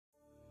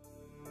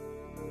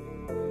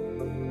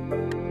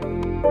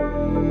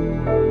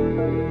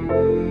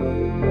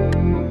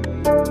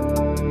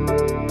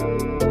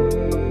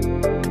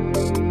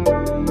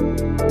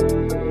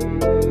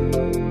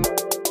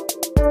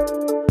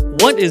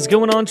is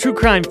going on, true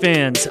crime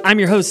fans? I'm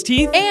your host,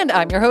 Heath. And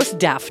I'm your host,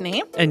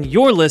 Daphne. And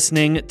you're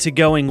listening to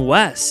Going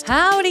West.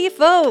 Howdy,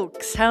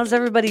 folks. How's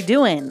everybody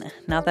doing?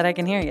 Not that I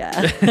can hear you.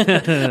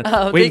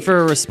 Waiting for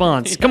a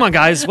response. Come on,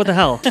 guys. What the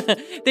hell?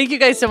 Thank you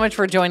guys so much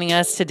for joining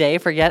us today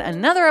for yet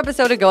another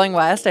episode of Going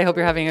West. I hope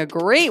you're having a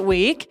great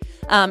week.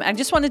 I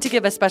just wanted to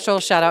give a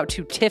special shout out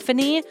to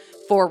Tiffany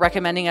for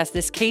recommending us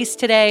this case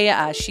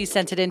today. She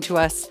sent it in to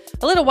us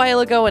a little while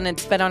ago, and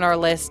it's been on our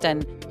list,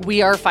 and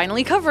we are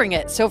finally covering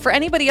it. So for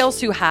anybody else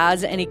who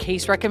has any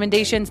case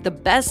recommendations, the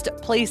best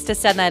place to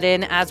send that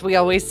in, as we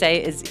always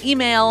say, is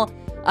email.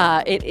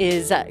 It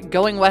is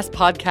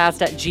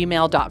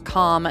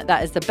goingwestpodcast@gmail.com.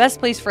 That is the best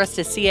place for us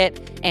to see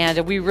it, and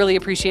we really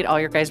appreciate all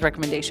your guys'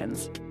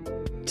 recommendations.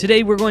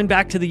 Today, we're going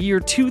back to the year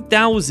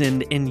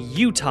 2000 in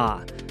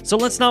Utah. So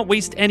let's not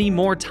waste any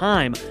more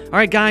time. All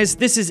right, guys,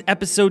 this is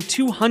episode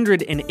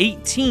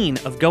 218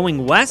 of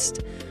Going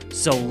West,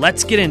 so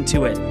let's get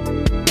into it.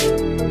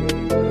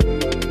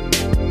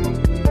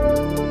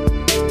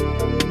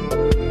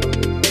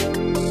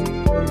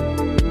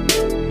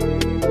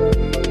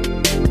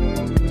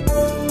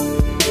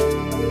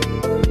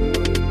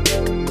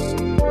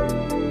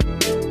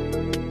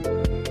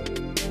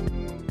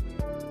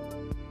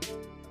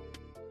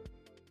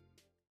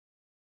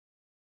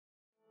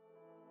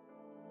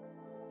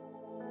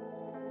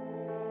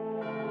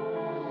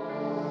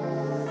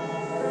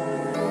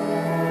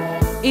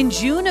 In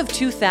June of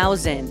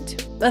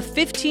 2000, a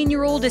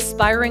 15-year-old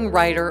aspiring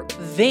writer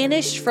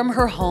vanished from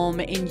her home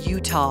in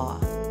Utah.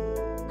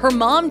 Her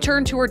mom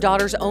turned to her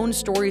daughter's own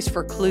stories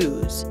for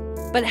clues,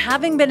 but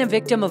having been a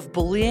victim of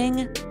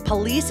bullying,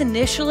 police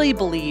initially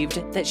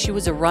believed that she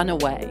was a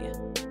runaway.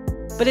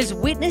 But as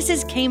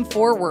witnesses came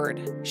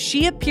forward,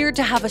 she appeared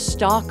to have a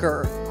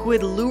stalker who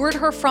had lured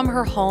her from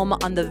her home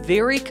on the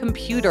very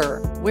computer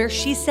where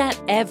she sat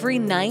every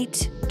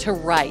night to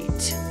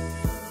write.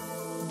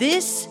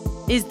 This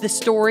is the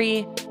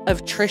story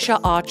of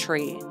Trisha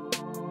Autry.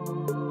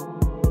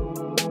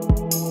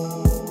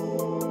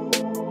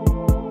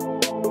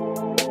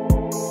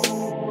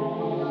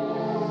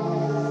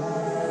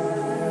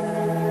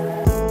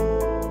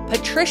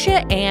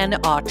 Patricia Ann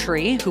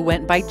Autry, who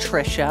went by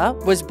Trisha,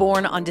 was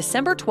born on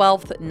December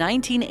 12th,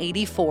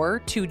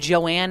 1984 to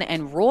Joanne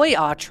and Roy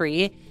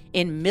Autry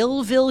in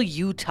Millville,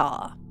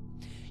 Utah.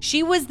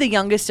 She was the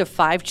youngest of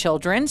 5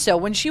 children, so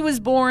when she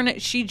was born,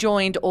 she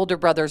joined older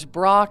brothers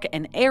Brock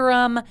and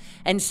Aram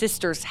and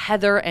sisters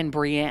Heather and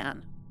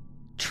Brianne.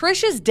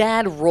 Trisha's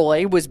dad,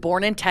 Roy, was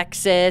born in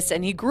Texas,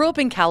 and he grew up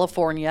in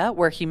California,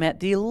 where he met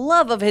the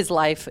love of his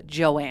life,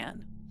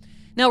 Joanne.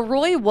 Now,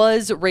 Roy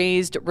was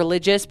raised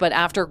religious, but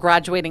after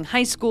graduating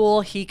high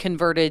school, he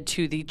converted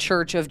to the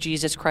Church of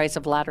Jesus Christ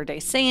of Latter-day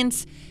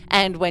Saints,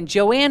 and when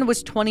Joanne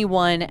was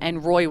 21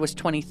 and Roy was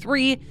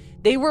 23,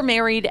 they were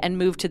married and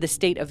moved to the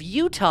state of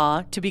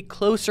Utah to be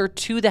closer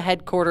to the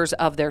headquarters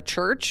of their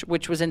church,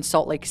 which was in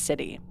Salt Lake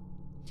City.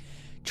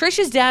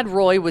 Trisha's dad,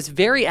 Roy, was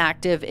very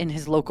active in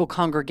his local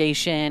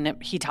congregation.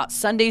 He taught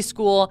Sunday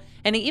school,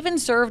 and he even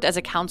served as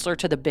a counselor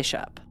to the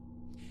bishop.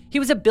 He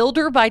was a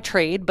builder by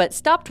trade, but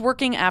stopped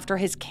working after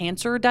his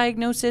cancer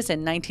diagnosis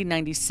in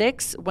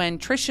 1996, when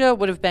Trisha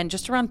would have been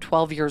just around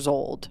 12 years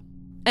old.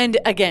 And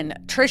again,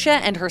 Trisha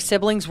and her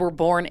siblings were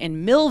born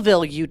in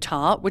Millville,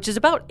 Utah, which is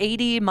about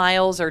 80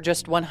 miles or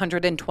just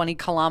 120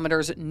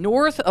 kilometers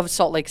north of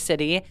Salt Lake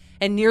City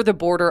and near the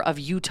border of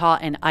Utah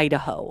and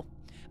Idaho.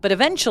 But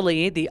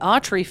eventually, the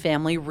Autry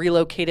family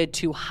relocated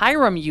to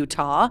Hiram,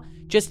 Utah,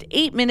 just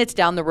 8 minutes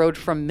down the road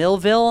from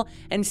Millville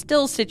and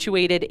still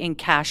situated in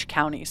Cache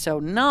County, so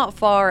not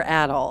far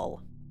at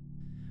all.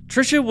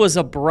 Trisha was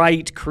a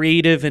bright,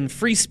 creative, and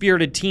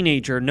free-spirited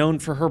teenager known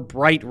for her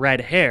bright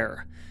red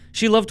hair.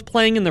 She loved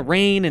playing in the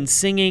rain and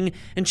singing,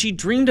 and she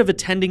dreamed of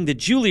attending the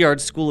Juilliard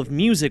School of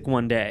Music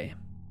one day.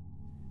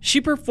 She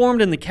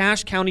performed in the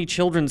Cache County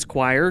Children's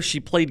Choir,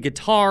 she played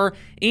guitar,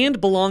 and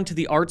belonged to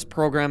the arts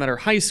program at her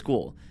high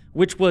school,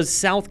 which was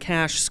South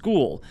Cache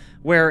School,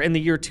 where in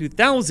the year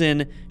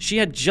 2000, she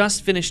had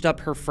just finished up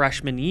her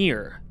freshman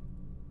year.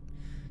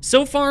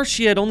 So far,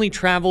 she had only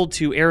traveled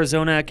to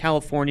Arizona,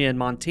 California, and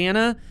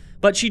Montana,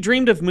 but she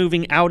dreamed of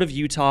moving out of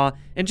Utah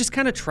and just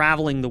kind of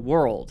traveling the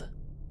world.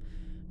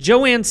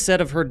 Joanne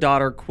said of her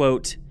daughter,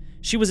 quote,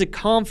 "She was a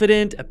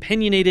confident,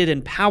 opinionated,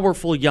 and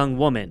powerful young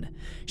woman.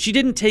 She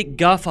didn't take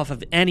guff off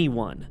of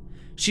anyone.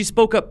 She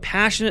spoke up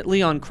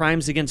passionately on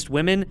crimes against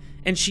women,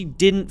 and she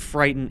didn't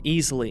frighten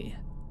easily."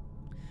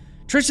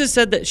 Trisha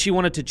said that she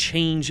wanted to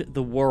change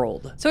the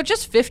world. So at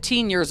just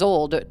 15 years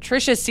old,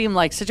 Trisha seemed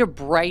like such a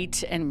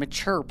bright and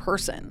mature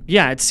person.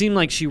 Yeah, it seemed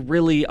like she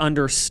really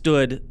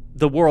understood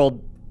the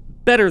world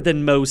better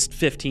than most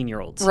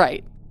 15-year-olds.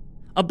 Right.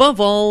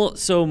 Above all,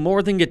 so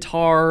more than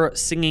guitar,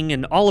 singing,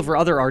 and all of her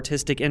other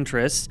artistic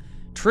interests,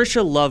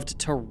 Trisha loved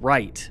to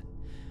write.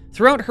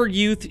 Throughout her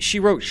youth, she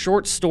wrote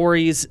short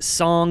stories,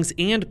 songs,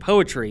 and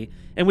poetry,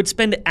 and would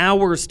spend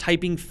hours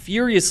typing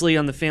furiously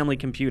on the family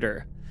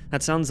computer.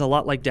 That sounds a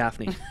lot like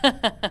Daphne.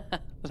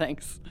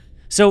 Thanks.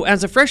 So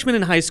as a freshman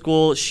in high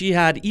school, she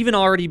had even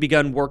already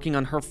begun working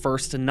on her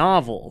first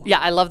novel. Yeah,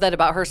 I love that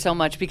about her so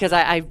much because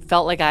I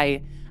felt like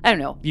I don't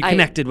know. You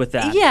connected with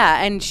that.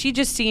 Yeah, and she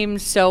just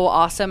seems so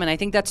awesome. And I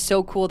think that's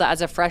so cool that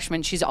as a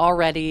freshman, she's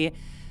already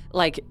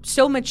like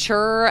so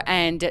mature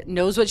and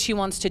knows what she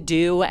wants to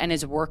do and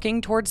is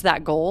working towards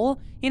that goal.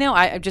 You know,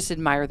 I just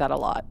admire that a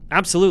lot.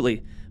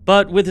 Absolutely.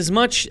 But with as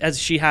much as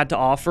she had to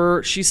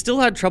offer, she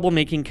still had trouble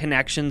making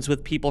connections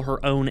with people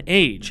her own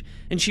age,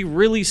 and she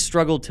really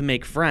struggled to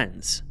make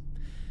friends.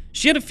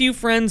 She had a few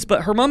friends,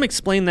 but her mom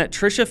explained that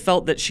Trisha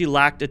felt that she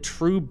lacked a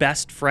true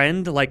best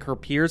friend like her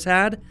peers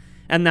had,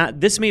 and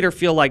that this made her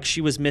feel like she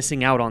was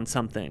missing out on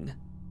something.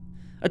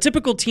 A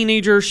typical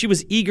teenager, she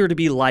was eager to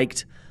be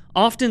liked,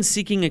 often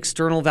seeking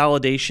external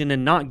validation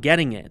and not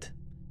getting it.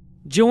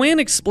 Joanne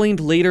explained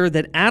later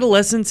that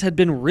adolescence had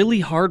been really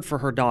hard for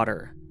her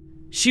daughter.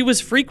 She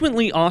was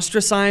frequently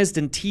ostracized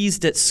and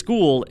teased at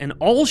school, and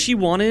all she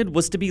wanted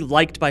was to be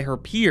liked by her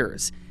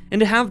peers and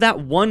to have that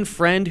one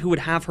friend who would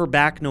have her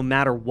back no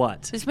matter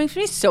what. This makes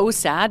me so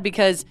sad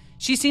because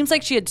she seems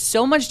like she had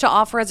so much to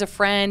offer as a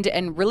friend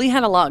and really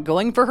had a lot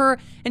going for her.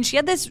 And she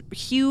had this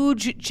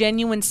huge,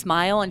 genuine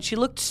smile and she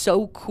looked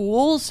so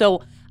cool.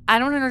 So I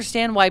don't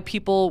understand why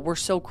people were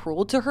so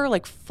cruel to her.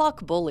 Like,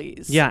 fuck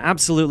bullies. Yeah,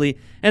 absolutely.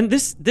 And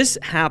this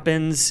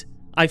happens,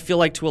 I feel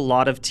like, to a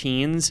lot of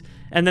teens.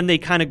 And then they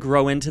kind of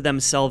grow into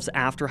themselves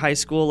after high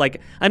school. Like,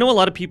 I know a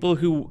lot of people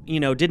who,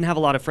 didn't have a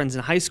lot of friends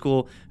in high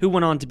school who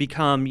went on to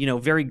become,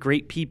 very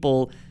great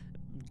people,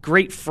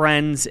 great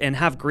friends, and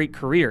have great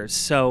careers.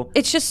 So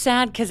it's just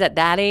sad because at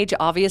that age,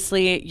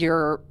 obviously,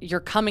 you're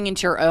coming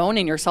into your own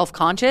and you're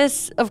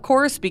self-conscious, of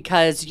course,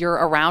 because you're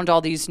around all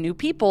these new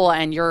people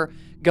and you're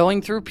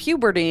going through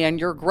puberty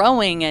and you're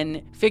growing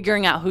and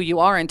figuring out who you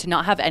are, and to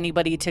not have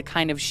anybody to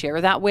kind of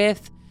share that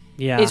with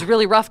is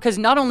really rough, because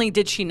not only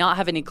did she not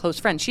have any close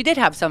friends, she did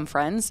have some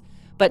friends,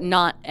 but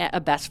not a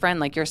best friend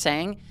like you're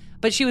saying,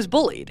 but she was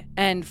bullied.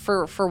 And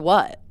for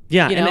what?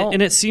 Yeah,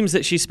 and it seems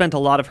that she spent a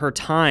lot of her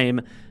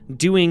time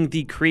doing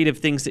the creative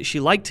things that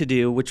she liked to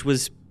do, which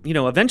was,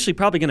 eventually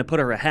probably going to put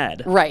her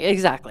ahead. Right,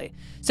 exactly.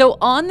 So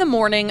on the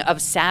morning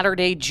of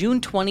Saturday,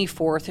 June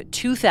 24th,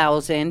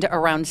 2000,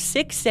 around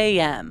 6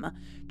 a.m.,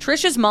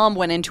 Trisha's mom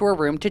went into her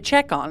room to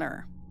check on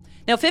her.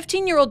 Now,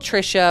 15-year-old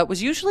Trisha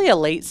was usually a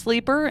late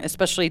sleeper,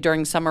 especially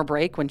during summer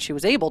break when she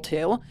was able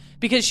to,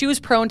 because she was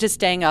prone to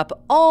staying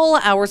up all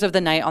hours of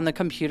the night on the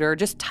computer,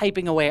 just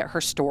typing away at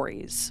her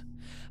stories.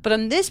 But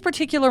on this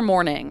particular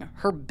morning,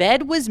 her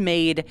bed was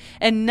made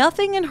and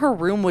nothing in her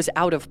room was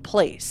out of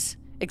place,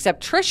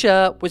 except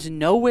Trisha was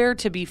nowhere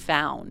to be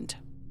found.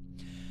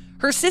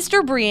 Her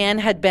sister Brienne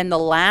had been the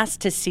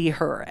last to see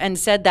her and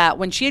said that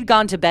when she had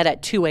gone to bed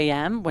at 2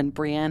 a.m., when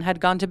Brienne had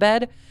gone to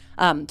bed,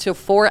 so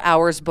 4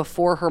 hours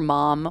before her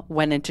mom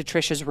went into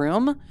Trisha's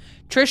room,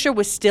 Trisha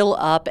was still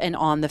up and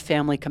on the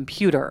family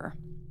computer.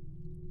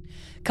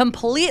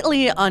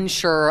 Completely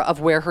unsure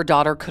of where her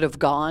daughter could have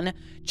gone,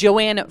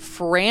 Joanne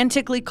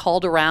frantically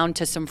called around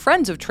to some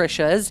friends of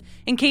Trisha's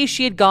in case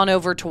she had gone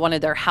over to one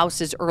of their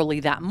houses early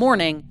that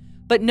morning,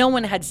 but no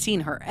one had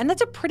seen her. And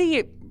that's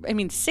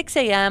 6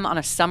 a.m. on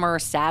a summer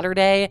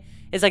Saturday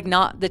is like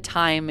not the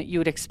time you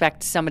would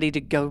expect somebody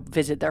to go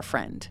visit their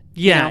friend.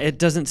 Yeah, It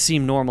doesn't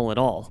seem normal at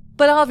all.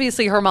 But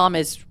obviously her mom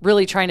is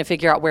really trying to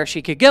figure out where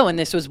she could go, and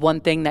this was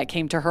one thing that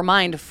came to her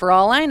mind. For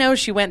all I know,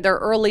 she went there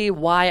early.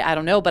 Why? I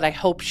don't know, but I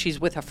hope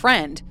she's with a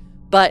friend.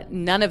 But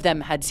none of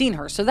them had seen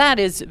her, so that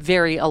is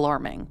very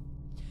alarming.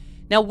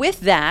 Now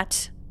with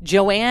that,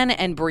 Joanne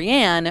and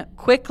Brienne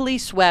quickly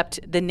swept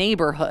the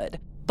neighborhood.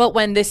 But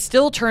when this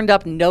still turned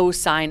up no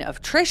sign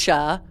of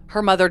Trisha,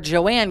 her mother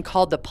Joanne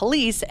called the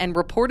police and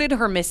reported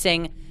her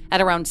missing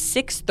at around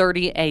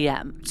 6:30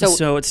 a.m.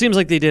 So it seems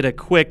like they did a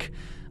quick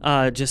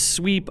just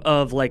sweep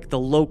of like the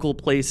local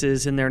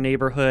places in their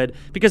neighborhood,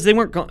 because they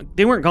weren't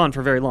gone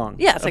for very long.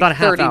 Yeah, it's about like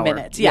 30 a half hour.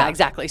 minutes. Yeah,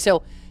 exactly.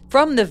 So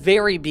from the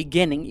very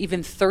beginning,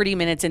 even 30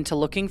 minutes into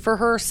looking for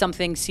her,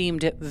 something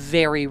seemed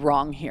very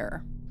wrong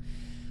here.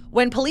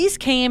 When police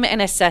came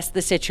and assessed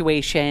the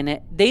situation,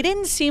 they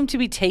didn't seem to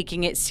be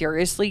taking it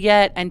seriously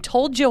yet and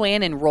told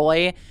Joanne and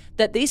Roy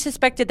that they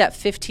suspected that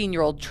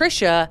 15-year-old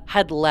Trisha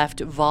had left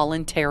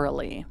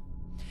voluntarily.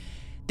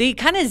 They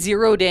kind of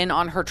zeroed in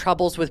on her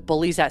troubles with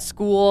bullies at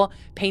school,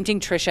 painting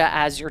Trisha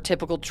as your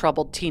typical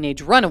troubled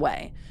teenage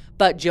runaway.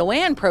 But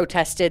Joanne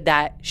protested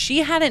that she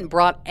hadn't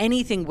brought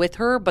anything with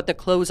her but the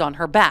clothes on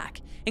her back,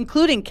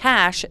 including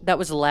cash that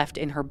was left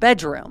in her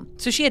bedroom.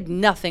 So she had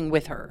nothing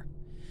with her.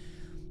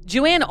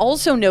 Joanne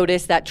also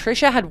noticed that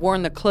Trisha had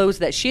worn the clothes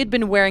that she had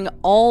been wearing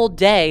all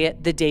day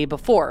the day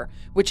before,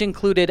 which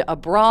included a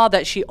bra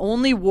that she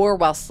only wore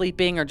while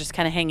sleeping or just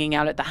kind of hanging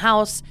out at the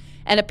house,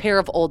 and a pair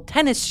of old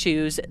tennis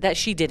shoes that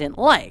she didn't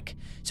like.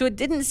 So it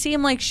didn't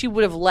seem like she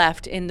would have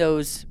left in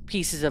those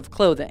pieces of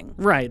clothing.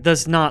 Right,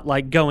 that's not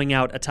like going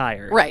out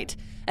attire. Right.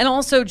 And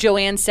also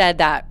Joanne said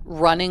that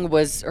running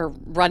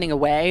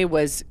away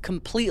was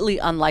completely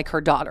unlike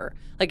her daughter.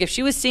 Like if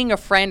she was seeing a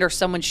friend or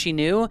someone she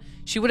knew,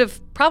 she would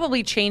have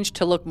probably changed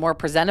to look more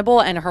presentable,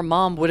 and her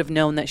mom would have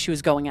known that she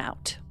was going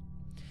out.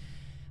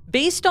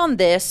 Based on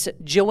this,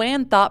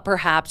 Joanne thought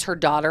perhaps her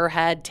daughter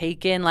had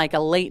taken like a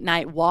late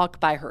night walk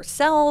by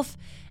herself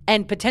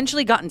and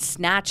potentially gotten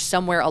snatched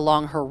somewhere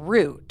along her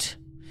route.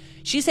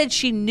 She said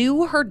she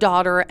knew her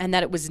daughter and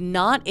that it was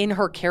not in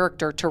her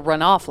character to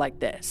run off like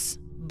this.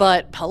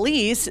 But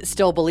police,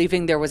 still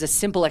believing there was a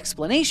simple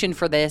explanation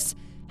for this,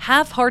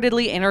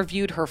 half-heartedly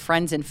interviewed her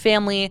friends and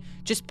family,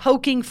 just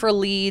poking for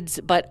leads,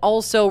 but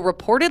also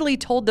reportedly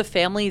told the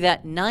family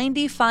that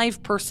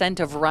 95%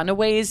 of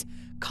runaways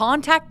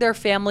contact their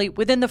family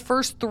within the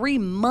first 3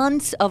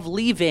 months of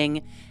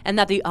leaving, and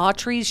that the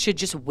Autreys should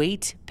just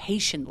wait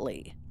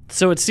patiently.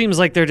 So it seems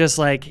like they're just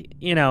like,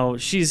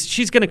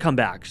 she's going to come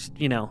back,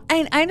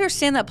 And I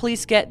understand that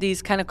police get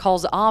these kind of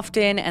calls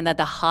often and that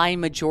the high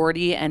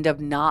majority end up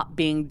not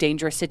being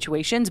dangerous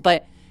situations,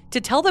 but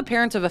to tell the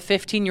parents of a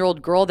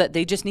 15-year-old girl that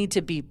they just need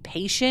to be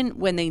patient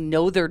when they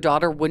know their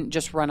daughter wouldn't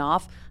just run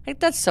off,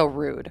 that's so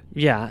rude.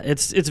 Yeah,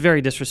 it's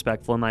very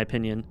disrespectful in my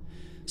opinion.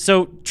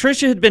 So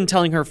Trisha had been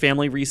telling her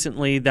family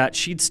recently that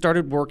she'd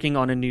started working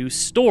on a new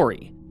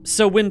story.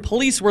 So when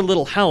police were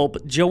little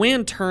help,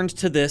 Joanne turned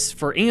to this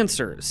for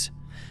answers.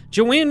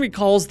 Joanne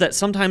recalls that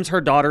sometimes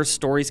her daughter's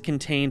stories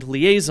contained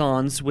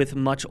liaisons with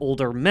much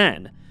older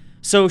men.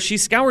 So she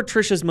scoured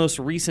Trisha's most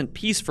recent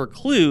piece for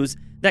clues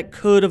that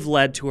could have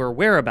led to her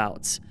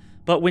whereabouts.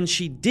 But when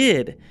she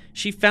did,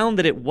 she found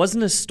that it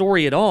wasn't a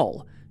story at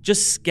all,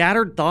 just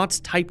scattered thoughts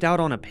typed out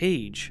on a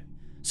page.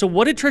 So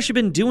what had Trisha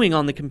been doing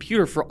on the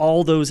computer for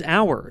all those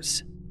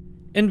hours?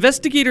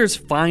 Investigators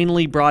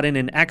finally brought in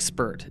an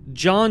expert,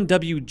 John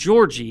W.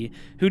 Georgie,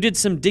 who did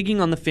some digging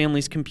on the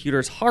family's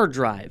computer's hard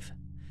drive.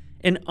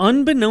 And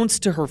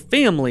unbeknownst to her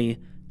family,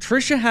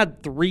 Trisha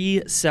had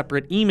 3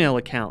 separate email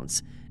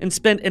accounts and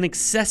spent an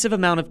excessive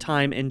amount of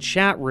time in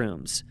chat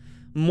rooms,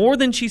 more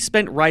than she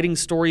spent writing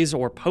stories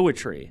or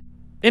poetry.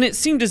 And it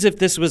seemed as if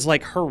this was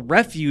like her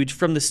refuge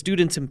from the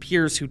students and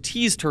peers who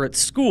teased her at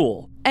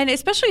school. And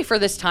especially for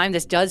this time,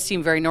 this does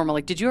seem very normal.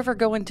 Like, did you ever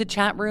go into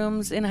chat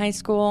rooms in high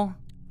school?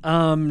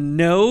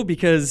 No,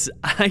 because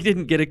I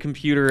didn't get a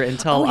computer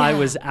until I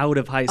was out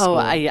of high school.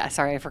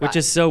 Sorry, I forgot. Which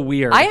is so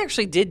weird. I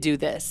actually did do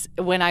this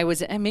when I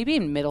was maybe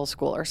in middle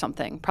school or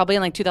something, probably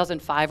in like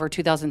 2005 or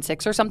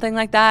 2006 or something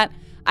like that.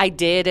 I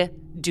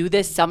did do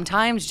this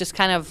sometimes just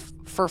kind of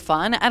for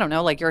fun. I don't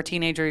know, like you're a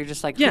teenager, you're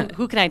just like,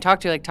 who can I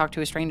talk to? Like talk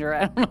to a stranger?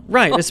 I don't know.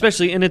 Right,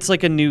 especially, and it's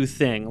like a new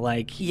thing.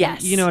 Like,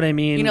 yes. You know what I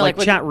mean? Like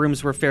chat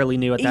rooms were fairly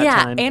new at that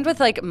time. Yeah, and with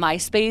like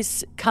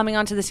MySpace coming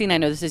onto the scene, I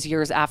know this is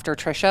years after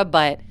Trisha,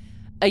 but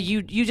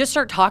you just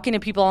start talking to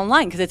people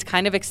online because it's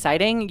kind of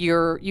exciting.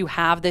 You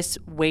have this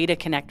way to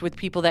connect with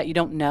people that you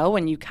don't know,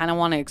 and you kind of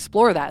want to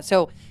explore that.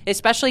 So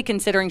especially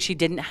considering she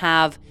didn't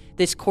have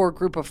this core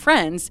group of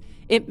friends,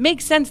 it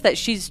makes sense that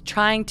she's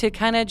trying to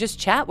kind of just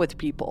chat with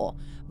people.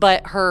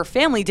 But her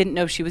family didn't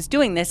know she was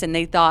doing this, and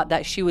they thought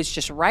that she was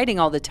just writing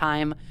all the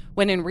time,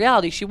 when in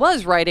reality she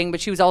was writing, but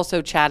she was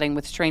also chatting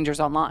with strangers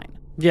online.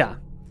 Yeah.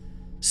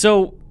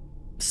 So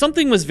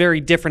something was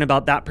very different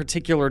about that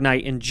particular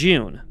night in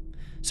June.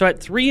 So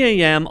at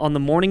 3 a.m. on the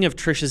morning of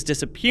Trisha's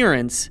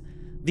disappearance,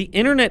 the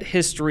internet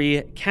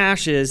history,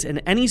 caches,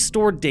 and any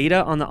stored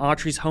data on the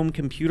Autry's home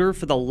computer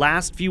for the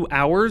last few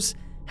hours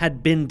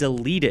had been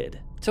deleted.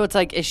 So it's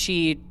like, is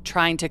she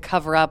trying to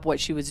cover up what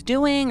she was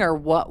doing, or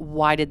what?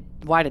 Why did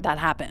that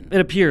happen? It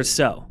appears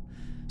so.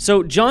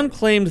 So John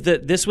claimed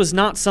that this was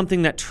not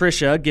something that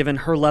Trisha, given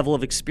her level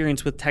of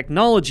experience with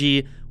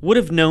technology, would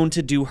have known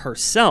to do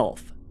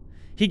herself.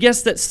 He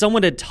guessed that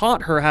someone had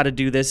taught her how to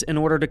do this in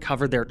order to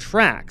cover their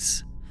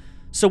tracks.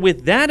 So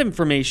with that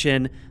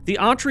information, the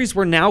Autrys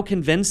were now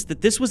convinced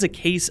that this was a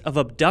case of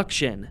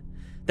abduction,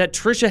 that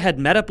Trisha had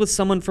met up with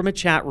someone from a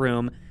chat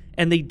room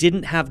and they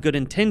didn't have good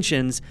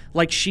intentions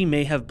like she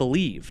may have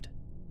believed.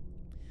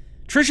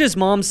 Trisha's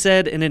mom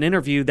said in an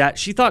interview that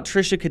she thought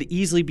Trisha could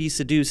easily be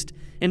seduced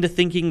into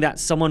thinking that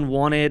someone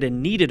wanted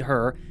and needed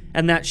her,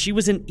 and that she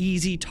was an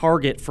easy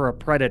target for a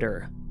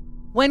predator.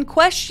 When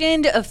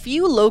questioned, a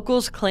few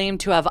locals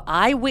claimed to have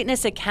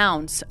eyewitness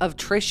accounts of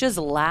Trisha's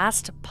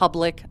last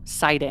public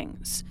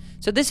sightings.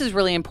 So this is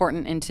really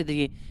important into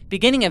the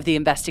beginning of the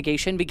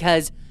investigation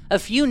because a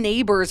few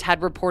neighbors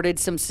had reported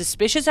some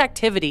suspicious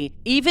activity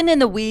even in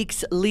the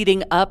weeks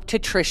leading up to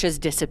Trisha's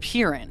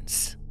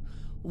disappearance.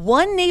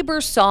 One neighbor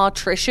saw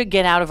Trisha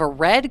get out of a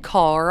red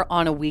car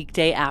on a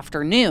weekday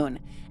afternoon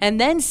and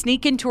then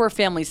sneak into her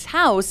family's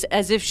house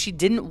as if she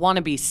didn't want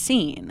to be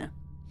seen.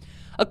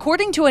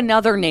 According to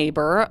another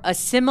neighbor, a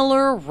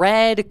similar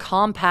red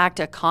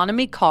compact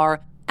economy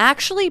car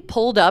actually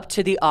pulled up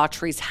to the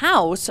Autry's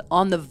house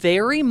on the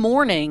very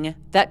morning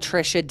that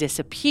Trisha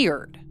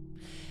disappeared.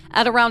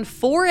 At around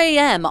 4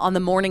 a.m. on the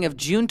morning of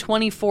June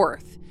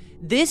 24th,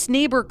 this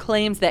neighbor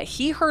claims that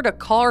he heard a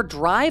car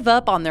drive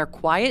up on their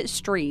quiet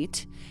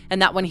street,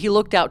 and that when he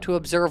looked out to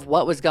observe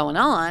what was going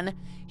on,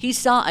 he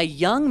saw a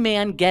young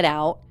man get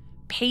out,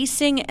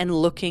 pacing and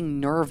looking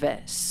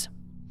nervous.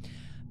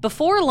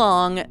 Before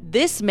long,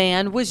 this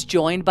man was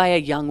joined by a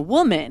young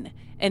woman,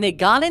 and they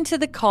got into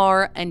the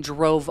car and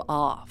drove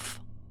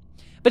off.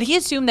 But he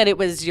assumed that it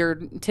was your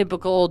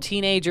typical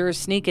teenager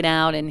sneaking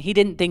out, and he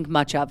didn't think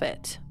much of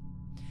it.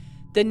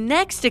 The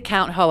next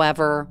account,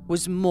 however,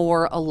 was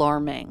more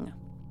alarming.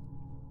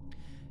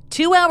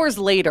 2 hours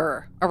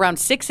later, around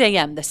 6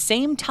 a.m., the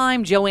same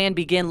time Joanne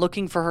began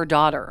looking for her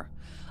daughter,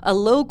 a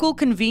local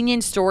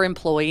convenience store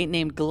employee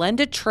named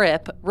Glenda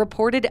Tripp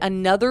reported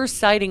another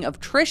sighting of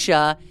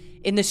Trisha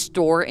in the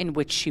store in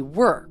which she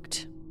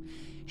worked.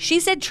 She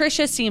said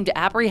Trisha seemed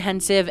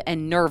apprehensive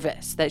and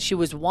nervous, that she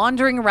was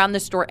wandering around the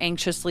store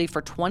anxiously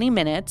for 20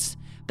 minutes,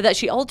 but that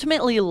she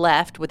ultimately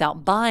left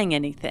without buying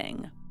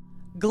anything.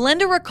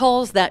 Glenda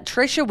recalls that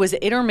Trisha was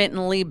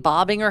intermittently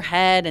bobbing her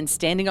head and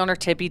standing on her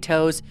tippy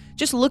toes,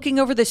 just looking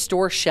over the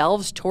store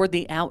shelves toward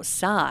the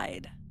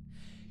outside.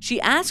 She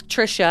asked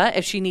Trisha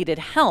if she needed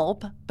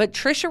help, but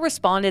Trisha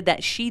responded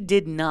that she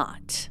did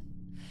not.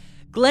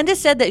 Glenda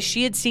said that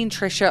she had seen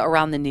Trisha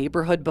around the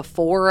neighborhood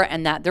before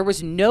and that there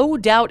was no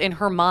doubt in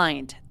her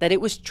mind that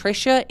it was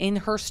Trisha in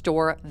her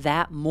store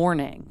that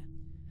morning.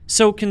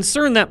 So,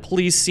 concerned that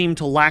police seemed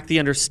to lack the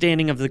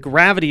understanding of the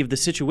gravity of the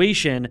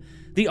situation,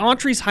 the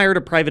Autreys hired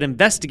a private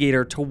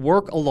investigator to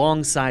work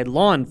alongside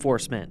law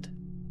enforcement.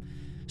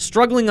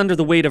 Struggling under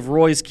the weight of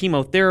Roy's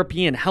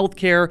chemotherapy and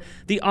healthcare,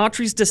 the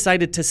Autreys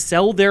decided to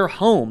sell their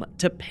home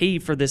to pay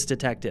for this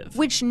detective.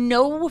 Which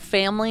no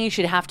family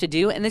should have to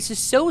do, and this is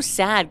so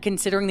sad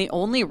considering the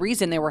only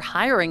reason they were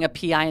hiring a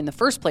PI in the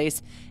first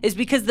place is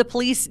because the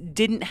police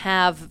didn't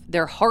have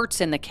their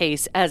hearts in the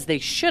case as they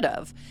should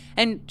have.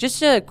 And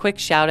just a quick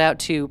shout out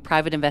to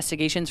Private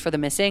Investigations for the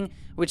Missing,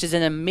 which is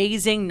an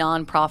amazing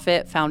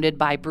nonprofit founded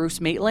by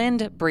Bruce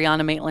Maitland,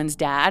 Breonna Maitland's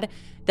dad,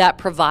 that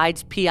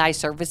provides PI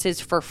services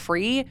for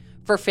free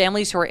for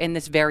families who are in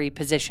this very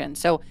position.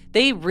 So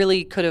the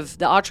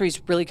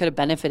Autreys really could have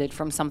benefited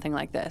from something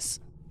like this.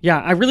 Yeah,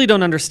 I really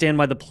don't understand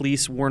why the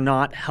police were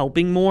not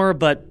helping more,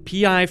 but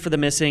PI for the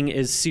Missing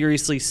is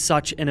seriously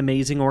such an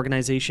amazing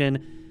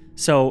organization.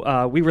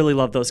 So we really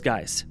love those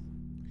guys.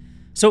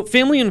 So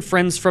family and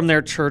friends from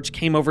their church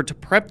came over to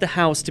prep the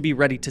house to be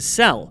ready to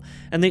sell,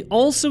 and they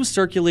also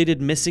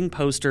circulated missing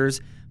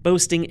posters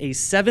boasting a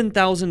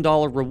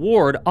 $7,000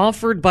 reward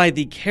offered by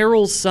the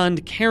Carol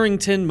Sund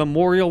Carrington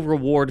Memorial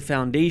Reward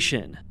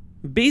Foundation.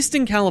 Based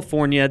in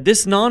California,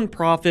 this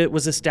nonprofit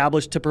was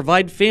established to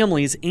provide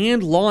families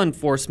and law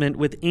enforcement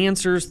with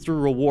answers through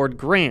reward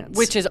grants.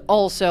 Which is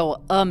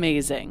also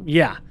amazing.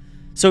 Yeah.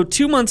 So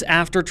 2 months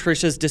after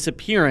Trisha's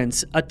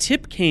disappearance, a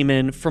tip came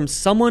in from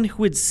someone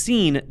who had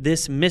seen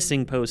this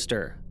missing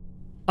poster.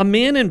 A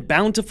man in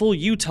Bountiful,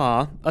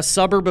 Utah, a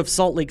suburb of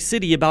Salt Lake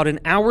City about an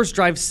hour's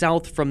drive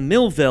south from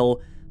Millville,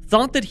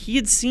 thought that he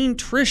had seen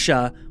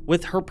Trisha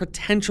with her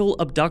potential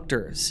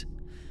abductors.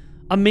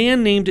 A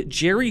man named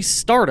Jerry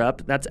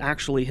Startup, that's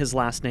actually his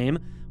last name,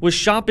 was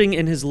shopping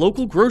in his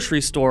local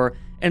grocery store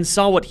and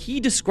saw what he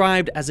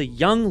described as a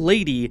young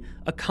lady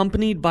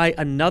accompanied by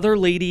another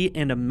lady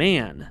and a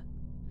man.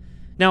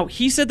 Now,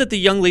 he said that the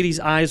young lady's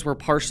eyes were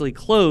partially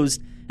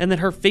closed and that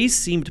her face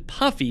seemed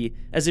puffy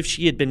as if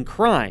she had been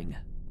crying.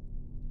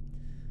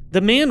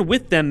 The man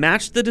with them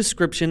matched the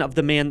description of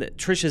the man that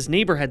Trisha's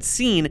neighbor had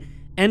seen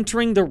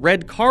entering the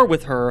red car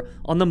with her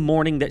on the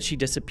morning that she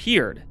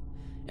disappeared.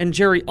 And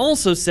Jerry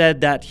also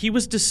said that he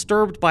was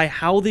disturbed by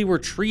how they were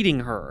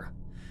treating her,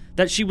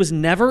 that she was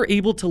never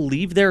able to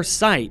leave their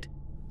sight,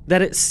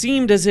 that it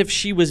seemed as if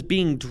she was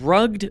being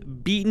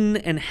drugged, beaten,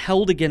 and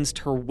held against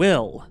her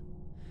will.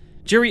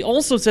 Jerry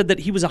also said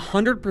that he was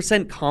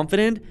 100%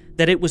 confident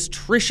that it was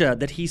Trisha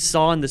that he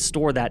saw in the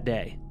store that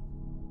day.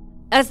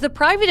 As the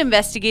private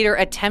investigator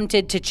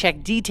attempted to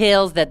check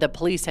details that the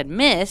police had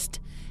missed,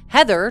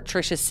 Heather,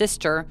 Trisha's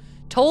sister,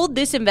 told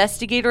this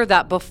investigator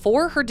that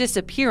before her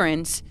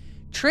disappearance,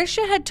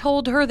 Trisha had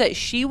told her that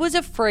she was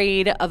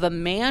afraid of a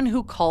man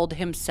who called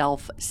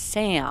himself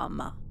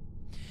Sam.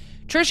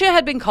 Trisha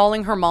had been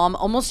calling her mom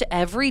almost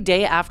every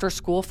day after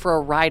school for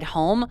a ride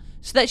home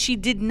so that she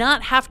did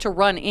not have to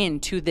run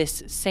into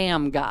this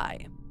Sam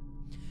guy.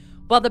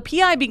 While the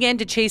PI began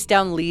to chase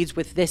down leads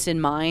with this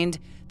in mind,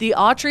 the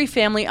Autry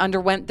family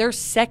underwent their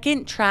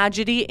second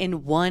tragedy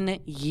in 1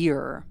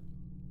 year.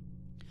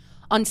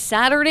 On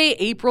Saturday,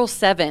 April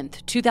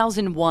 7th,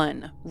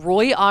 2001,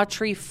 Roy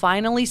Autry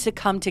finally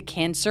succumbed to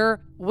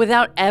cancer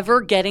without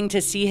ever getting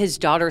to see his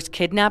daughter's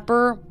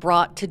kidnapper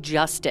brought to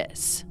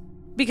justice.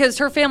 Because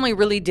her family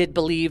really did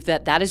believe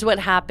that that is what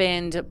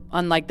happened,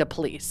 unlike the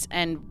police.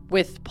 And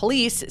with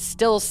police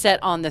still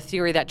set on the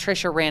theory that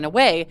Trisha ran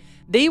away,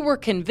 they were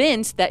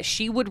convinced that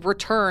she would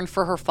return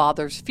for her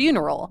father's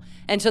funeral.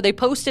 And so they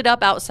posted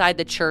up outside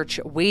the church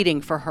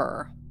waiting for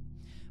her.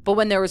 But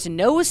when there was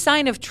no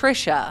sign of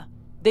Trisha,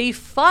 they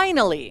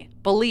finally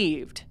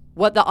believed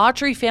what the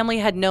Autry family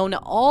had known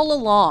all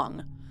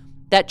along,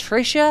 that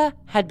Trisha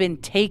had been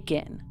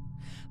taken.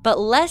 But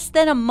less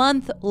than a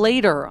month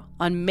later,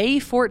 on May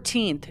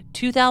 14th,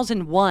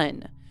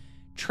 2001,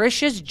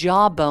 Trisha's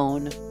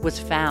jawbone was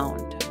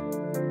found.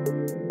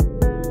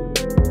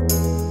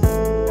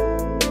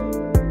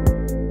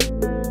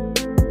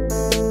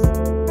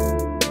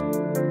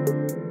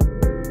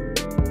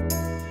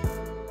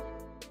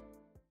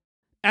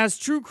 As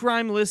true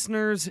crime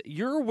listeners,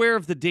 you're aware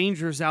of the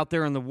dangers out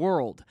there in the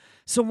world,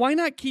 so why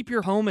not keep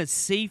your home as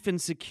safe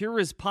and secure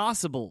as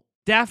possible?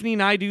 Daphne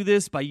and I do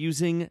this by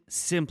using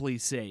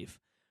SimpliSafe.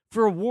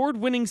 For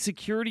award-winning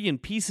security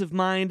and peace of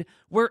mind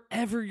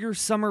wherever your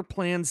summer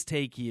plans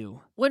take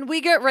you. When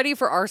we get ready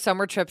for our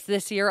summer trips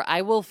this year,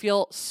 I will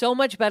feel so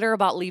much better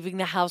about leaving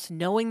the house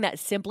knowing that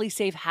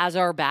SimpliSafe has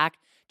our back,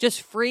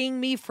 just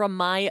freeing me from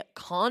my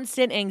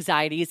constant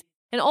anxieties.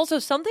 And also,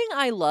 something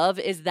I love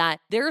is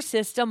that their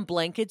system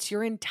blankets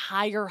your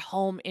entire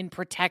home in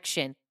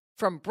protection,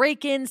 from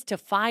break-ins to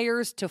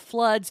fires to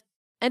floods.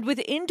 And with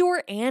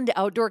indoor and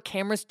outdoor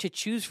cameras to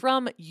choose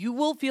from, you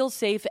will feel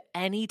safe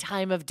any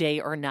time of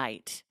day or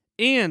night.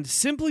 And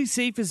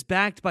SimpliSafe is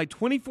backed by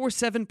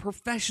 24/7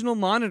 professional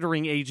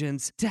monitoring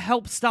agents to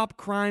help stop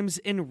crimes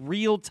in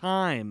real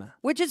time.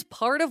 Which is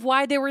part of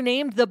why they were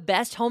named the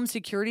best home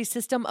security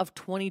system of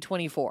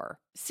 2024.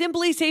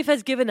 SimpliSafe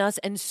has given us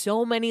and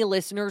so many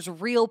listeners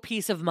real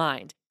peace of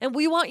mind, and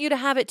we want you to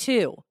have it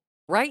too.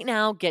 Right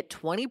now, get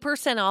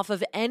 20% off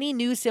of any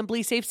new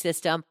SimpliSafe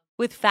system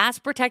with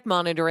Fast Protect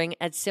monitoring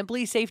at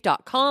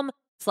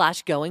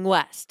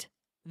simplisafe.com/goingwest.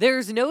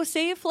 There's no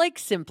safe like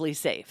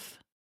SimpliSafe.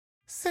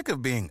 Sick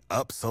of being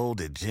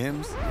upsold at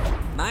gyms?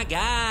 My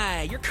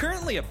guy, you're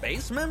currently a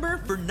base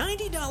member. For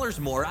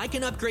 $90 more, I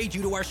can upgrade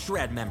you to our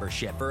Shred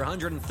membership. For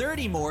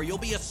 $130 more, you'll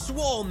be a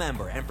Swole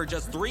member. And for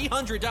just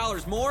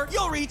 $300 more,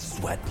 you'll reach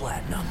Sweat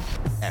Platinum.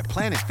 At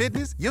Planet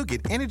Fitness, you'll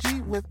get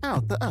energy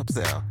without the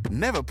upsell.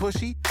 Never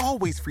pushy,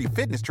 always free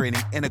fitness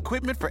training and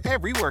equipment for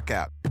every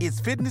workout. It's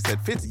fitness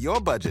that fits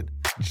your budget.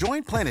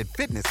 Join Planet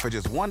Fitness for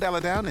just $1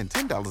 down and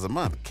 $10 a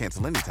month.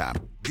 Cancel anytime.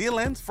 Deal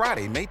ends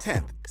Friday, May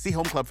 10th. See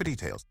Home Club for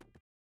details.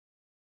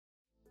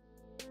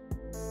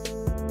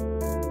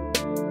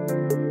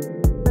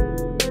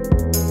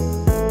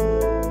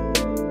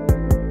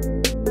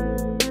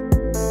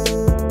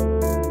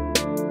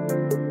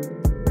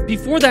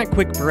 Before that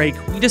quick break,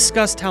 we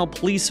discussed how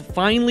police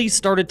finally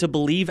started to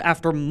believe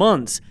after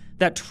months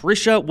that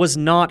Trisha was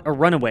not a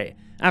runaway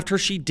after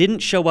she didn't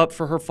show up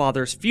for her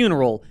father's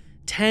funeral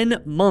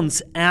 10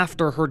 months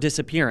after her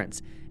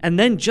disappearance. And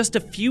then just a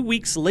few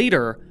weeks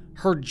later,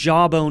 her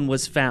jawbone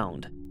was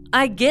found.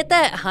 I get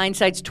that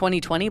hindsight's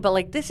 2020,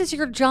 but this is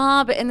your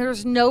job and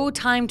there's no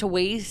time to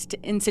waste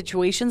in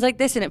situations like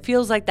this, and it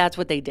feels like that's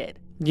what they did.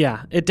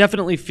 Yeah, it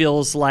definitely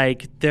feels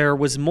like there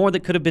was more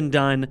that could have been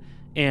done,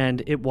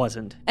 and it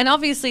wasn't. And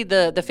obviously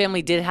the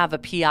family did have a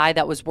PI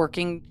that was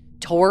working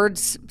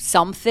towards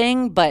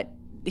something, but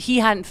he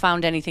hadn't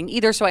found anything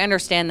either, so I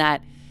understand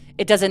that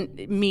it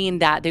doesn't mean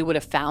that they would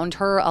have found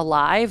her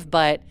alive,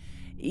 but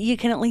you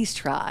can at least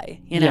try,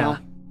 you know? Yeah.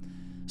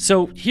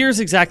 So here's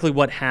exactly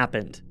what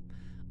happened.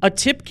 A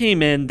tip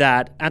came in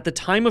that at the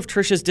time of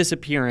Trisha's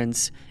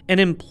disappearance, an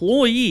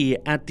employee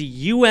at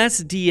the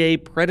USDA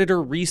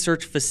Predator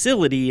Research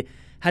Facility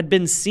had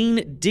been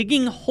seen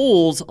digging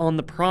holes on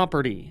the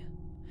property.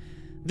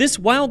 This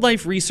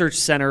wildlife research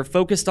center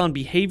focused on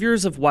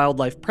behaviors of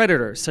wildlife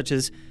predators such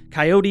as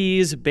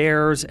coyotes,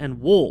 bears,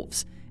 and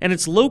wolves, and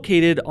it's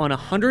located on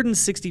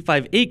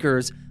 165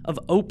 acres of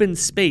open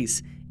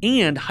space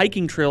and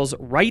hiking trails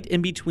right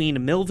in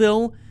between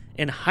Millville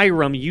and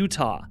Hiram,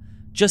 Utah,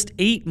 just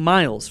 8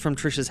 miles from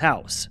Trisha's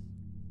house.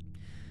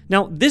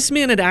 Now, this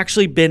man had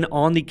actually been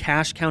on the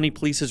Cache County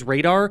Police's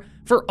radar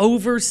for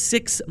over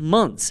 6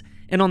 months,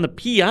 and on the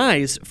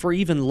PI's for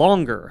even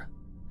longer.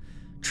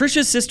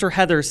 Trisha's sister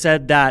Heather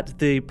said that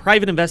the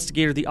private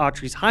investigator the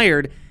Autreys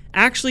hired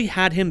actually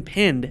had him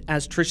pinned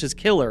as Trisha's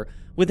killer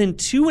within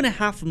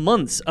 2.5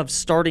 months of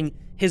starting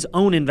his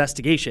own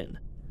investigation.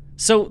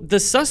 So the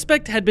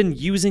suspect had been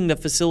using the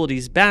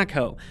facility's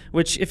backhoe,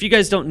 which, if you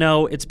guys don't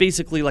know, it's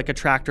basically like a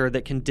tractor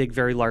that can dig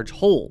very large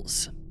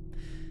holes.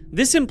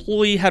 This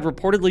employee had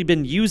reportedly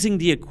been using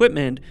the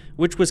equipment,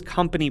 which was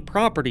company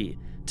property,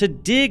 to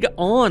dig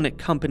on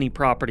company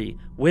property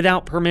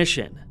without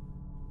permission.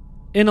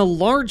 In a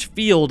large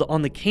field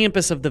on the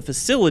campus of the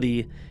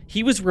facility,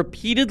 he was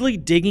repeatedly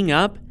digging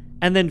up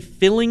and then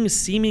filling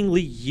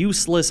seemingly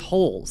useless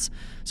holes.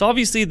 So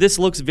obviously this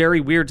looks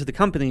very weird to the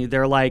company.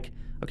 They're like,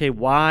 okay,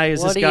 why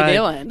is this guy... What are you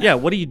doing? Yeah,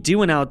 what are you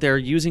doing out there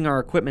using our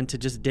equipment to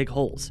just dig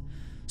holes?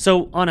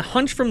 So on a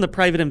hunch from the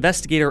private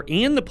investigator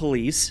and the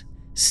police,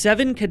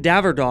 7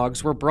 cadaver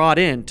dogs were brought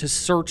in to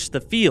search the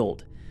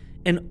field,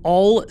 and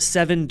all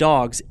 7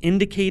 dogs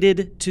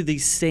indicated to the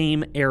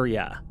same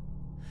area.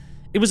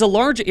 It was a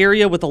large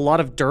area with a lot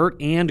of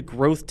dirt and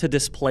growth to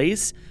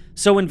displace,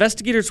 so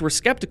investigators were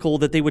skeptical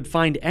that they would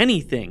find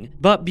anything,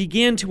 but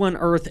began to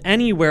unearth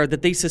anywhere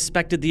that they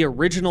suspected the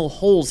original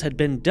holes had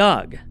been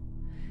dug.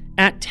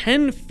 At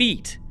 10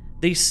 feet,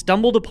 they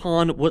stumbled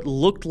upon what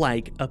looked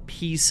like a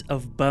piece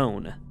of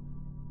bone.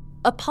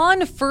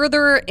 Upon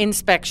further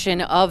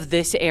inspection of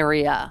this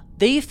area,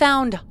 they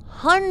found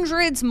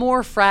hundreds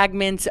more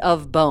fragments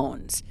of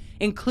bones,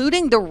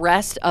 including the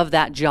rest of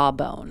that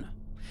jawbone.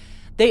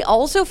 They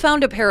also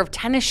found a pair of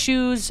tennis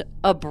shoes,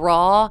 a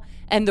bra,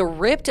 and the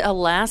ripped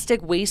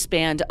elastic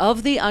waistband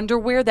of the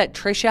underwear that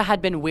Trisha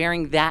had been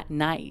wearing that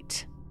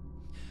night.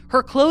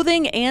 Her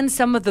clothing and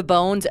some of the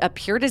bones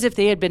appeared as if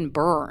they had been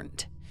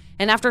burned.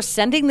 And after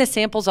sending the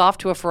samples off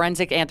to a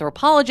forensic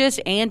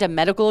anthropologist and a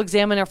medical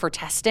examiner for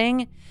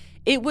testing,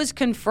 it was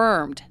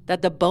confirmed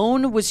that the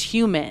bone was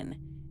human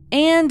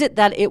and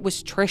that it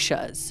was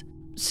Trisha's.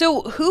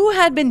 So who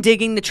had been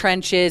digging the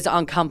trenches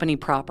on company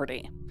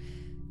property?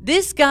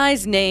 This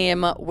guy's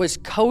name was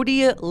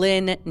Cody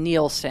Lynn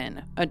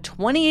Nielsen, a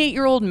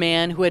 28-year-old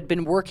man who had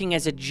been working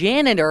as a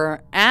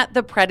janitor at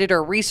the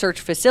Predator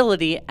Research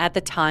Facility at the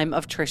time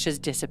of Trisha's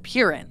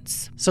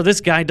disappearance. So this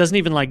guy doesn't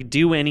even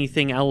do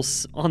anything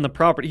else on the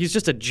property. He's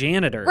just a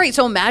janitor. Right,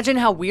 so imagine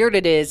how weird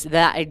it is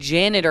that a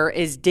janitor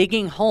is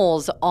digging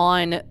holes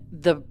on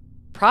the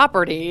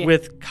property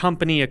with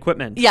company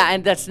equipment. Yeah,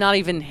 and that's not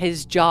even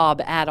his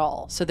job at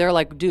all. So they're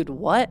like, dude,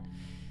 what?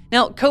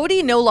 Now,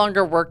 Cody no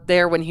longer worked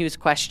there when he was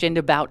questioned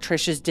about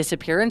Trisha's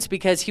disappearance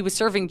because he was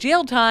serving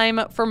jail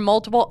time for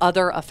multiple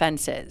other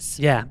offenses.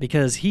 Yeah,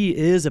 because he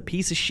is a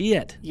piece of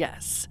shit.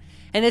 Yes.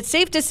 And it's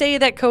safe to say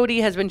that Cody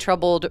has been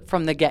troubled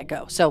from the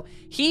get-go. So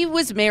he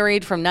was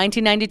married from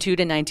 1992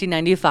 to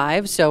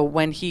 1995, so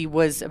when he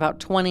was about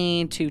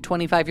 20 to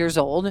 25 years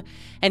old,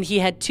 and he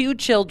had 2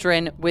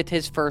 children with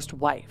his first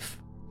wife.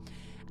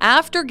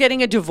 After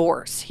getting a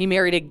divorce, he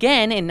married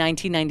again in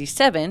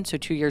 1997, so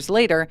 2 years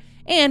later,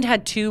 and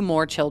had 2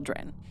 more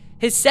children.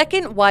 His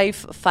second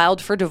wife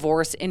filed for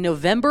divorce in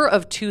November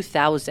of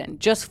 2000,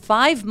 just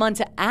 5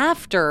 months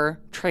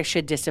after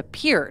Trisha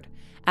disappeared,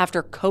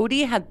 after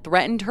Cody had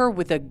threatened her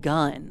with a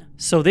gun.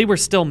 So they were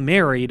still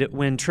married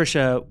when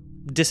Trisha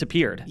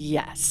disappeared.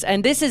 Yes,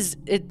 and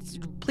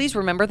please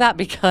remember that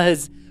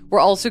because we're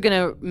also going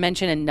to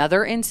mention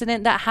another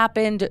incident that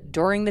happened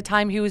during the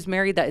time he was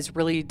married that is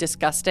really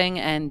disgusting,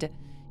 and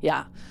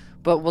yeah,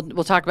 but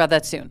we'll talk about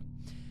that soon.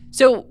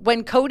 So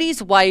when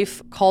Cody's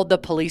wife called the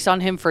police on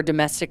him for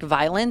domestic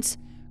violence,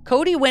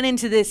 Cody went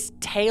into this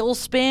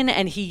tailspin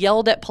and he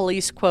yelled at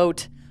police,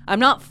 quote, "I'm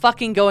not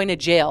fucking going to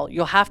jail.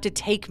 You'll have to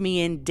take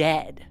me in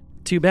dead."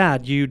 Too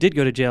bad. You did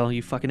go to jail,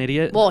 you fucking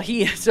idiot. Well,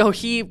 he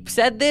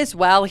said this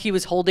while he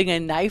was holding a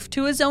knife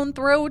to his own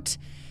throat.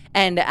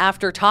 And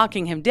after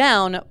talking him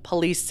down,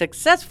 police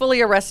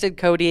successfully arrested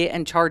Cody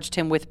and charged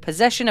him with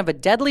possession of a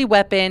deadly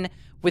weapon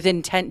with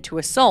intent to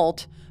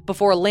assault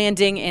before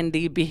landing in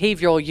the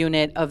behavioral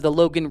unit of the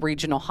Logan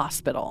Regional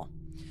Hospital.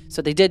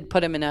 So they did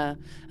put him in a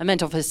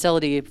mental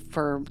facility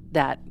for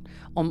that,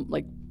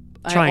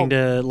 trying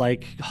to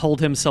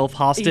hold himself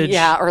hostage.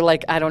 Yeah, or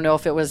I don't know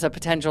if it was a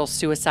potential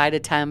suicide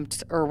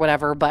attempt or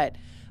whatever, but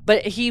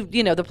he,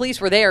 the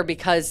police were there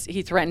because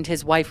he threatened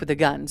his wife with a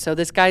gun. So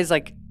this guy's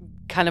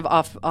kind of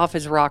off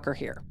his rocker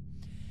here.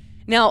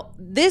 Now,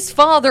 this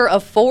father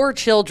of 4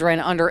 children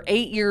under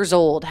 8 years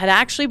old had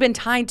actually been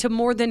tied to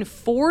more than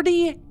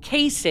 40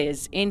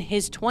 cases in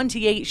his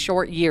 28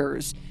 short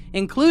years,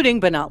 including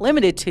but not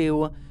limited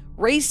to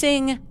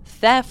racing,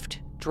 theft,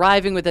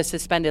 driving with a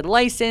suspended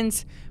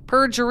license,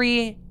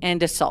 perjury,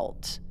 and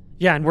assault.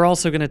 Yeah, and we're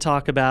also going to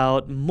talk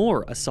about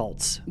more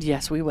assaults.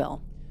 Yes, we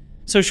will.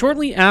 So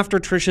shortly after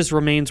Trisha's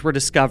remains were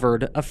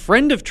discovered, a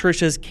friend of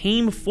Trisha's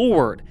came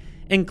forward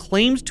and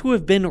claimed to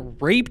have been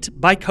raped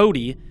by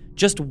Cody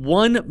just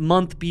 1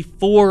 month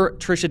before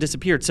Trisha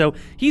disappeared. So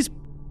he's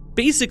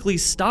basically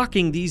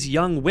stalking these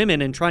young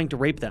women and trying to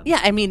rape them.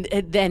 Yeah, I mean,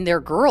 then they're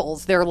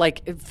girls. They're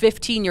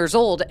 15 years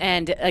old.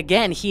 And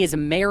again, he is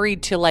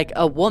married to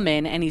a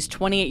woman and he's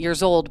 28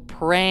 years old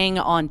preying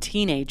on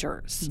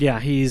teenagers. Yeah,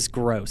 he's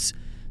gross.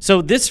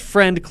 So this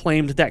friend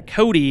claimed that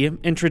Cody,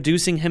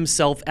 introducing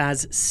himself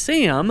as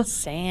Sam,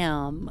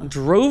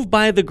 drove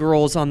by the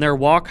girls on their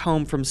walk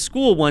home from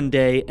school one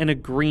day in a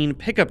green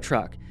pickup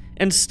truck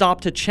and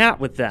stopped to chat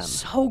with them.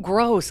 So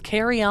gross.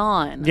 Carry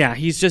on. Yeah,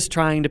 he's just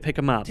trying to pick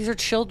them up. These are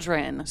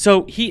children.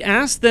 So he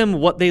asked them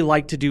what they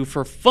like to do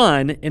for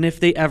fun and if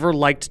they ever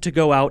liked to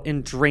go out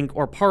and drink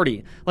or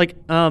party.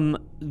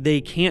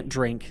 They can't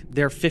drink.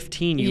 They're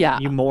 15,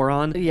 you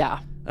moron. Yeah.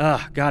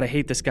 Ugh, God, I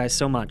hate this guy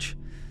so much.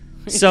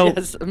 So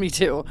yes, me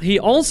too. He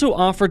also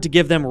offered to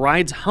give them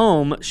rides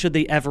home should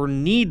they ever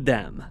need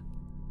them.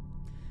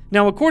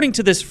 Now, according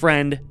to this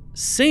friend,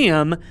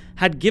 Sam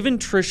had given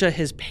Trisha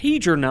his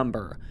pager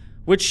number,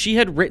 which she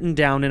had written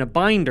down in a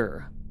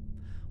binder.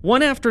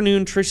 One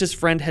afternoon, Trisha's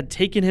friend had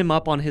taken him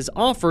up on his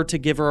offer to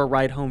give her a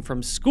ride home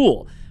from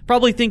school,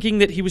 probably thinking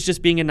that he was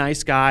just being a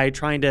nice guy,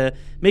 trying to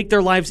make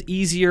their lives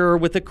easier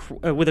with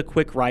a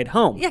quick ride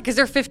home. Yeah, because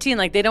they're 15.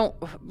 They don't,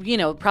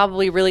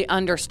 probably really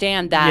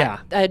understand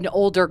that an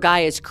older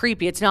guy is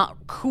creepy. It's not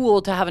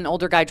cool to have an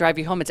older guy drive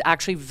you home. It's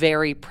actually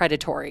very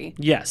predatory.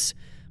 Yes.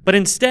 But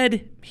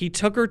instead, he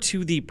took her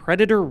to the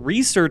Predator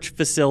Research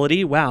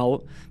Facility.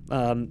 Wow.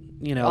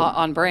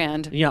 On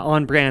brand. Yeah,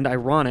 on brand.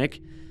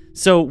 Ironic.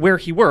 So where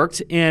he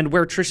worked and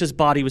where Trisha's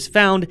body was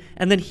found,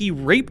 and then he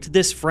raped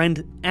this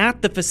friend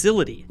at the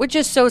facility. Which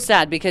is so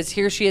sad because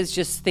here she is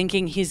just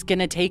thinking he's going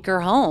to take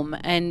her home,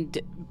 and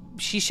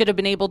she should have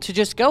been able to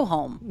just go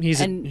home.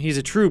 He's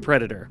a true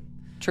predator.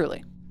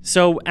 Truly.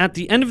 So at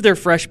the end of their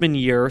freshman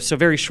year, so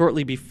very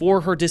shortly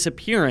before her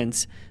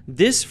disappearance,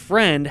 this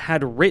friend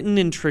had written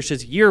in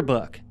Trisha's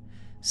yearbook,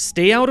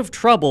 "Stay out of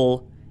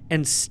trouble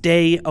and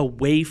stay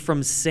away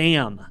from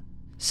Sam.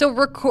 So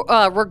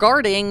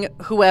regarding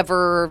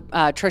whoever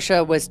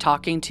Trisha was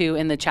talking to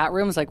in the chat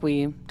rooms, like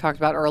we talked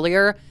about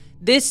earlier,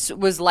 this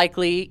was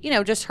likely,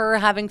 just her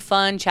having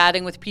fun,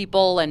 chatting with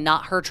people, and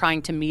not her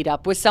trying to meet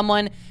up with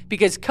someone,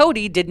 because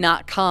Cody did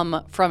not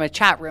come from a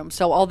chat room.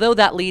 So although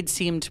that lead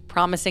seemed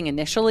promising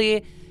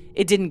initially,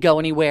 it didn't go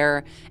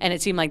anywhere. And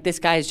it seemed like this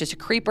guy is just a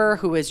creeper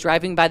who was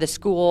driving by the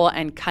school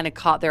and kind of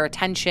caught their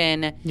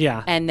attention.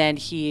 Yeah. And then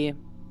he,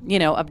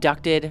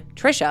 abducted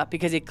Trisha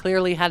because he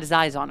clearly had his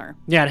eyes on her.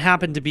 Yeah, it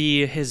happened to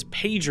be his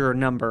pager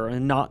number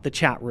and not the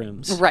chat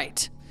rooms.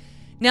 Right.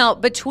 Now,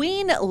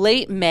 between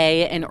late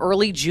May and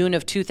early June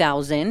of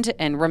 2000,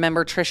 and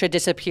remember Trisha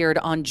disappeared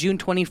on June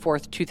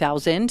 24th,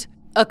 2000,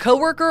 a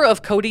coworker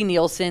of Cody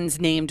Nielsen's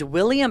named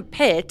William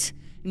Pitt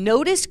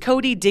noticed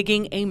Cody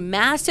digging a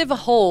massive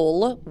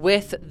hole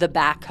with the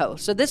backhoe.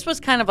 So this was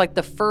kind of like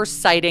the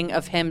first sighting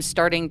of him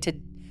starting to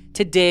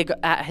dig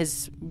at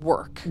his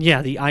work.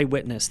 Yeah,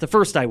 the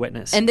first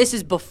eyewitness. And this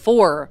is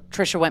before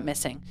Trisha went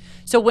missing.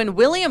 So when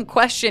William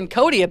questioned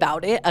Cody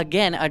about it,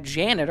 again, a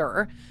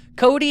janitor,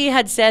 Cody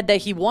had said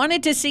that he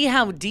wanted to see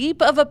how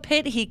deep of a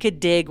pit he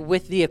could dig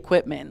with the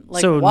equipment.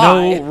 Like, so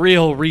why? No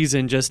real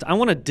reason, just I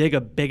want to dig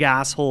a big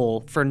ass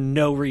hole for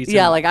no reason.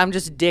 Yeah, like I'm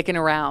just dicking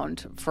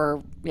around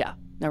for,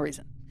 no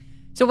reason.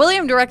 So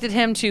William directed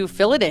him to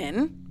fill it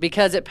in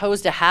because it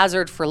posed a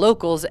hazard for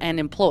locals and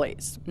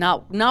employees.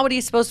 Not what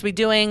he's supposed to be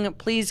doing.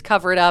 Please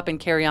cover it up and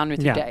carry on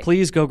with your day.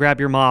 Please go grab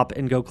your mop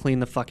and go clean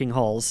the fucking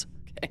holes.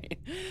 Okay.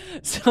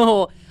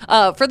 So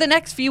for the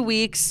next few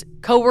weeks,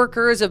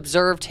 coworkers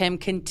observed him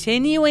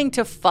continuing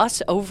to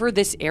fuss over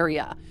this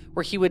area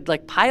where he would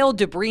pile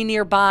debris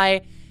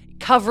nearby,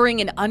 covering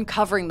and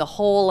uncovering the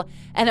hole,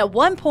 and at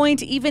one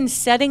point even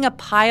setting a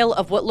pile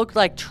of what looked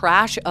like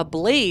trash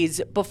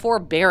ablaze before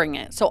burying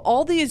it. So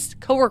all these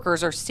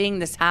coworkers are seeing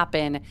this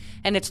happen,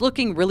 and it's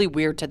looking really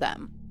weird to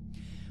them.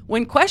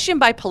 When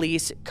questioned by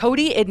police,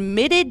 Cody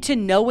admitted to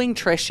knowing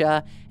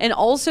Trisha and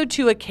also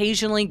to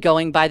occasionally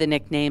going by the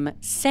nickname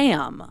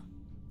Sam.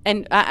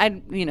 And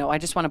I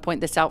just want to point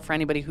this out for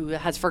anybody who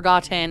has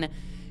forgotten.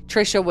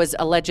 Trisha was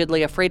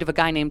allegedly afraid of a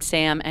guy named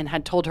Sam and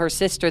had told her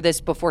sister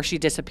this before she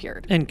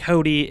disappeared. And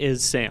Cody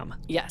is Sam.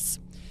 Yes.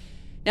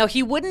 Now,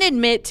 he wouldn't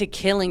admit to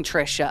killing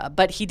Trisha,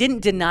 but he didn't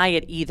deny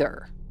it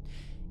either.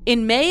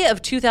 In May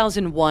of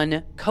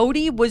 2001,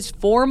 Cody was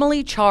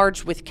formally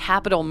charged with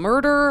capital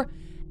murder,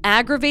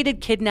 aggravated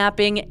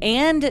kidnapping,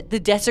 and the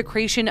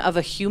desecration of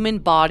a human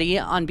body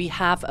on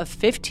behalf of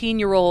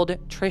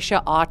 15-year-old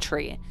Trisha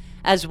Autry,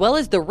 as well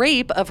as the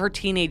rape of her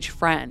teenage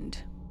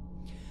friend.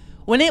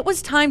 When it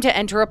was time to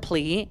enter a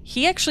plea,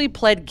 he actually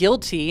pled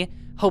guilty,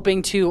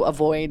 hoping to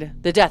avoid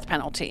the death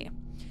penalty.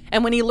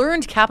 And when he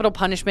learned capital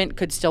punishment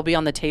could still be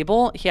on the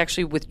table, he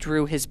actually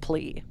withdrew his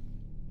plea.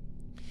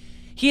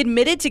 He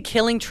admitted to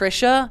killing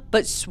Trisha,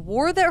 but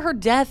swore that her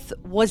death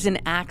was an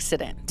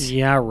accident.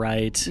 Yeah,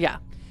 right. Yeah.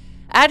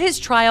 At his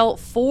trial,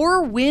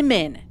 4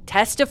 women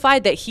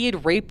testified that he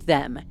had raped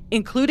them,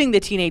 including the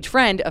teenage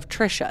friend of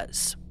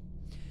Trisha's.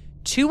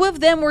 2 of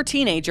them were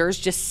teenagers,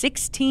 just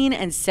 16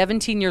 and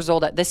 17 years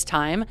old at this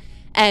time,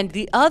 and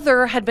the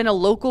other had been a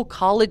local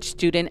college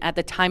student at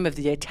the time of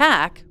the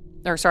attack,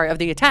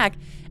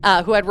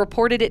 who had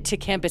reported it to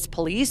campus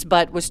police,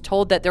 but was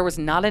told that there was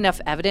not enough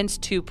evidence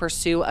to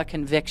pursue a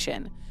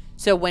conviction.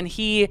 So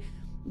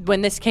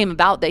when this came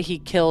about that he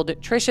killed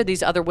Trisha,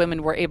 these other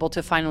women were able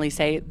to finally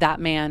say, that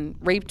man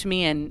raped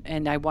me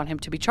and I want him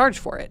to be charged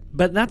for it.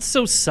 But that's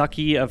so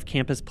sucky of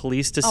campus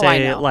police to I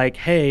say, know.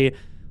 hey,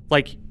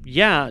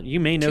 yeah,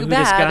 you may know Too who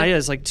bad. this guy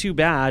is. Too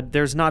bad.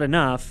 There's not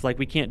enough.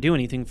 We can't do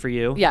anything for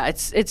you. Yeah,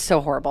 it's so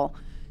horrible.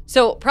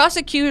 So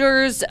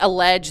prosecutors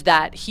allege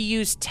that he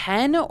used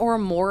 10 or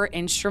more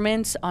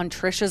instruments on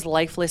Trisha's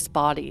lifeless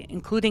body,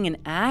 including an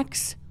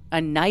axe,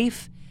 a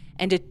knife,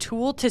 and a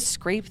tool to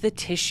scrape the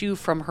tissue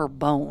from her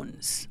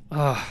bones.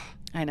 Ugh.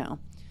 I know.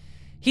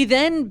 He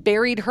then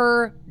buried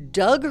her,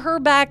 dug her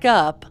back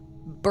up,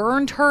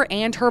 burned her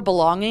and her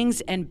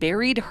belongings, and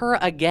buried her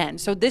again.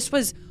 So this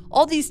was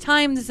all these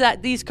times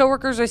that these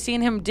coworkers are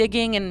seeing him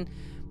digging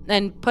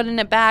and putting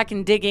it back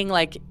and digging,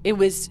 it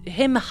was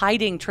him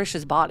hiding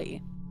Trisha's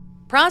body.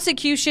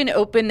 Prosecution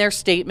opened their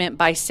statement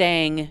by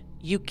saying,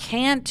 "You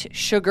can't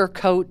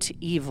sugarcoat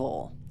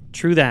evil."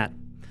 True that.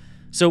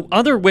 So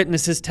other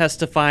witnesses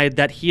testified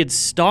that he had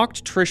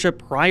stalked Trisha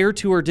prior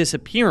to her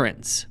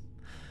disappearance.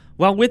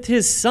 While with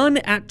his son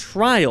at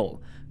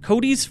trial,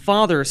 Cody's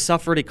father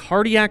suffered a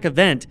cardiac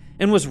event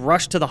and was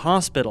rushed to the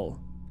hospital.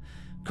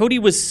 Cody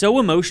was so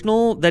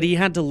emotional that he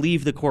had to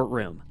leave the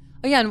courtroom.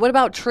 Oh yeah, and what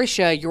about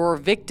Trisha, your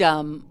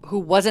victim, who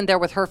wasn't there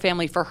with her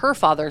family for her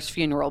father's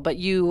funeral, but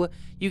you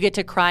get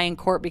to cry in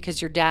court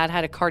because your dad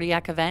had a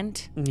cardiac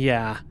event?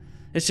 Yeah,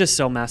 it's just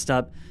so messed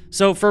up.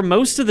 So for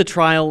most of the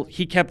trial,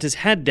 he kept his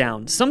head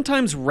down,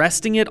 sometimes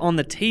resting it on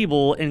the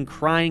table and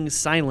crying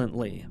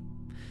silently.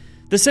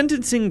 The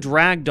sentencing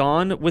dragged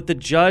on, with the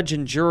judge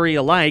and jury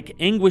alike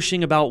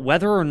anguishing about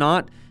whether or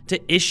not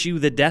to issue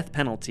the death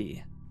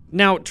penalty.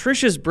 Now,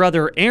 Trisha's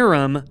brother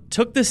Aram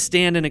took the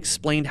stand and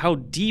explained how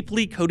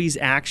deeply Cody's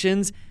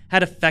actions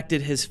had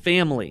affected his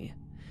family.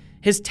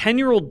 His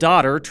 10-year-old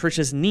daughter,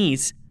 Trisha's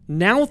niece,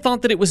 now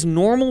thought that it was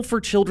normal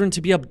for children to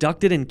be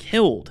abducted and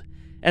killed,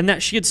 and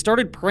that she had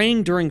started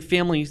praying during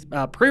family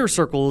prayer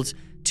circles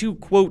to,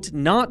 quote,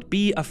 not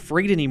be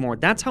afraid anymore.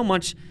 That's how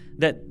much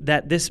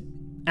that this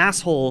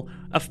asshole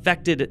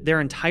affected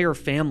their entire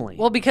family.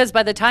 Well, because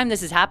by the time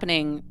this is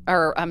happening,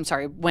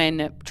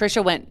 when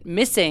Trisha went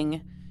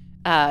missing,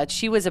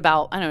 she was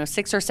about,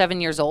 6 or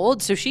 7 years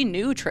old, so she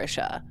knew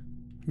Trisha.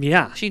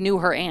 Yeah. She knew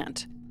her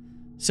aunt.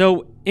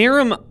 So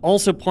Aram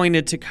also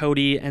pointed to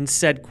Cody and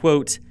said,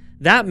 quote,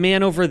 that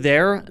man over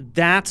there,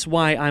 that's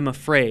why I'm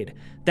afraid.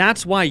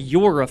 That's why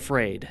you're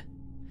afraid.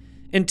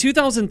 In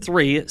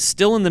 2003,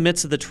 still in the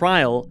midst of the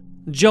trial,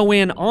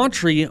 Joanne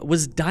Autry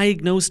was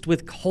diagnosed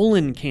with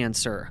colon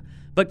cancer,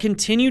 but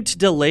continued to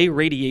delay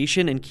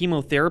radiation and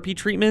chemotherapy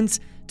treatments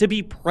to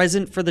be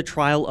present for the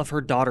trial of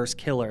her daughter's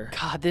killer.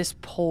 God, this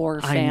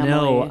poor family. I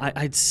know.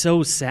 It's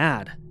so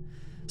sad.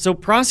 So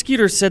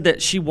prosecutors said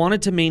that she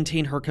wanted to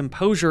maintain her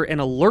composure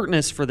and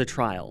alertness for the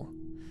trial.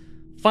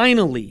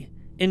 Finally,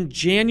 in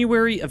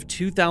January of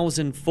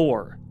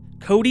 2004,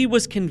 Cody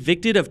was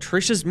convicted of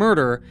Trisha's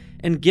murder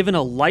and given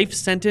a life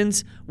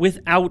sentence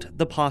without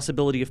the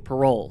possibility of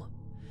parole.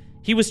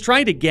 He was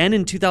tried again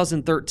in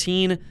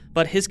 2013,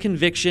 but his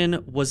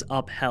conviction was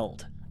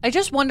upheld. I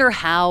just wonder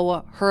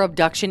how her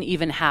abduction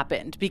even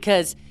happened,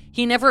 because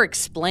he never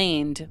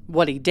explained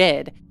what he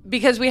did.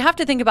 Because we have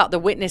to think about the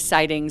witness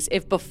sightings.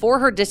 If before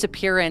her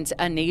disappearance,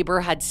 a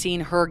neighbor had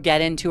seen her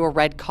get into a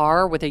red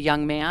car with a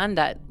young man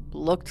that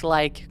looked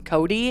like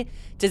Cody,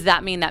 does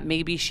that mean that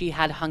maybe she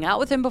had hung out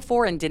with him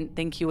before and didn't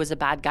think he was a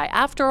bad guy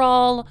after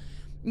all?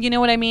 You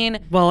know what I mean?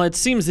 Well, it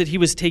seems that he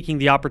was taking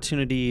the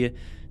opportunity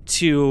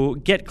to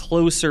get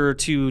closer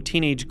to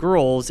teenage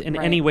girls in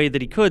any way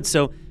that he could.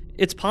 So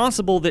it's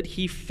possible that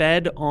he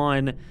fed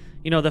on,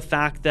 the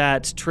fact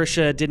that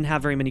Trisha didn't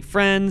have very many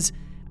friends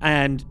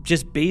and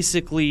just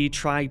basically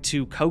tried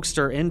to coax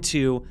her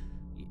into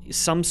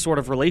some sort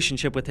of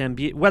relationship with him,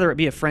 whether it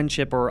be a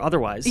friendship or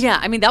otherwise. Yeah,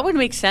 I mean, that would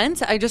make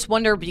sense. I just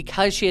wonder,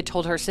 because she had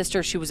told her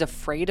sister she was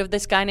afraid of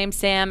this guy named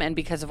Sam, and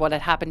because of what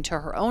had happened to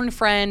her own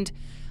friend,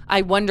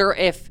 I wonder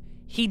if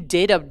he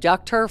did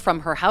abduct her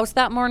from her house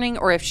that morning,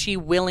 or if she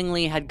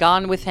willingly had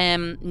gone with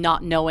him,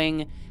 not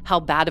knowing how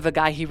bad of a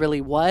guy he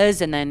really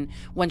was, and then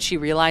when she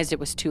realized it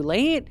was too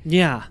late.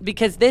 Yeah.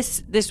 Because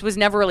this was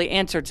never really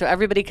answered, so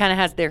everybody kind of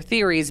has their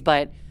theories,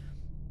 but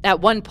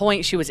at one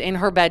point she was in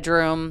her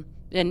bedroom,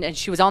 and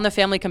she was on the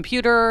family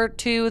computer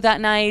too that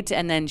night,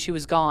 and then she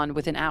was gone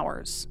within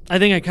hours. I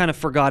think I kind of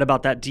forgot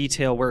about that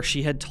detail where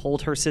she had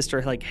told her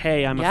sister, like,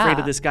 hey, I'm afraid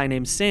of this guy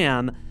named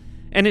Sam.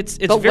 And it's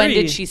but very... when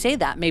did she say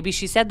that? Maybe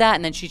she said that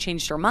and then she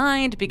changed her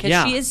mind, because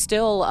she is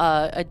still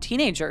a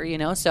teenager,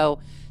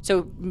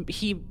 so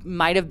he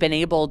might have been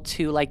able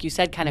to, like you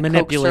said, kind of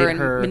manipulate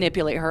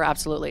manipulate her.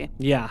 Absolutely.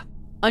 Yeah.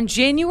 On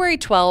January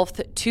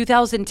 12th,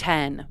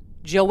 2010,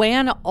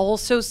 Joanne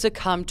also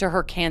succumbed to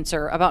her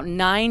cancer about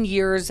 9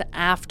 years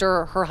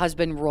after her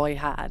husband Roy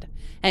had.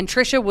 And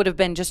Trisha would have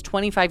been just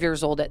 25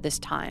 years old at this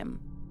time.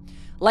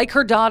 Like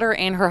her daughter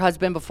and her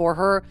husband before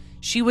her,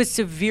 she was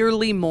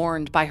severely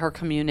mourned by her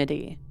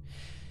community.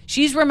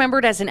 She's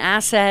remembered as an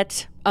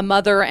asset, a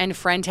mother, and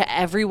friend to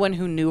everyone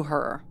who knew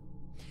her.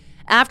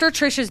 After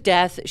Trisha's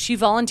death, she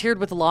volunteered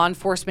with law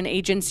enforcement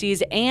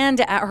agencies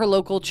and at her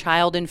local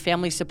child and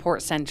family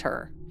support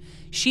center.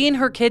 She and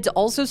her kids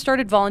also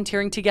started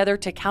volunteering together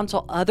to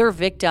counsel other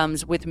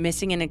victims with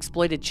missing and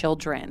exploited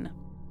children.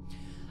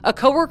 A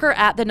coworker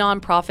at the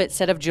nonprofit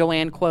said of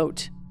Joanne,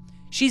 quote,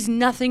 "She's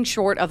nothing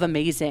short of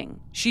amazing.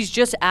 She's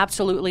just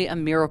absolutely a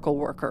miracle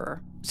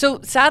worker." So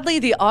sadly,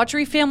 the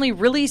Autry family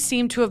really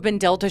seemed to have been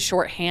dealt a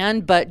short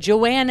hand, but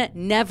Joanne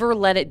never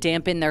let it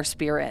dampen their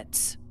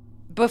spirits.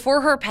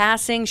 Before her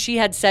passing, she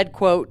had said,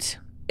 quote,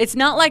 "It's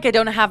not like I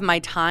don't have my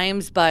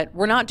times, but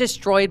we're not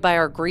destroyed by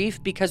our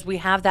grief because we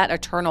have that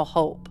eternal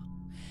hope."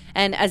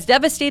 And as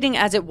devastating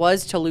as it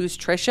was to lose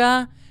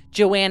Trisha,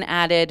 Joanne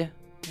added,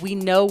 "We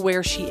know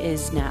where she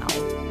is now."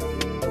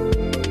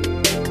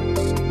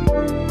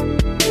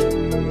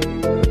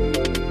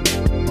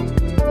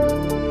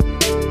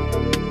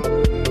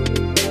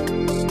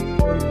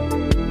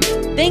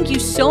 Thank you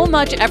so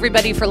much,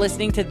 everybody, for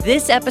listening to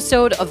this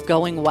episode of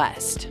Going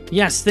West.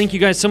 Yes, thank you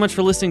guys so much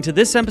for listening to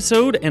this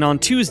episode, and on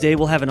Tuesday,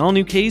 we'll have an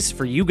all-new case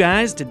for you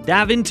guys to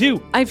dive into.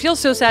 I feel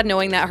so sad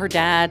knowing that her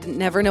dad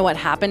never knew what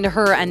happened to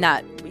her, and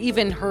that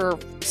even her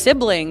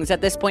siblings at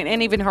this point,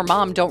 and even her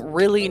mom, don't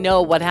really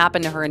know what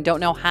happened to her and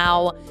don't know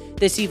how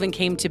this even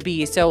came to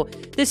be. So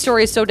this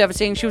story is so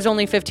devastating. She was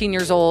only 15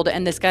 years old,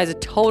 and this guy's a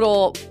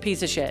total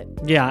piece of shit.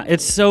 Yeah,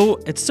 it's so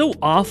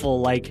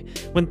awful, like,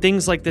 when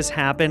things like this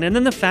happen. And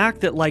then the fact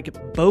that,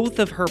 like, both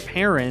of her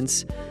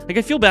parents, like,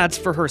 I feel bad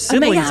for her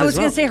siblings as well. I was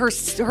going to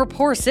say her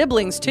poor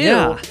siblings, too.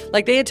 Yeah.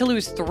 Like, they had to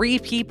lose 3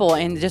 people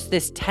in just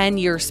this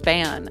 10-year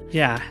span.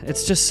 Yeah,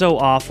 it's just so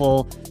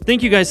awful.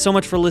 Thank you guys so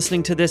much for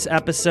listening to this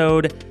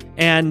episode.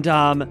 And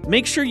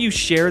make sure you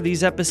share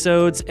these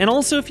episodes. And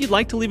also, if you'd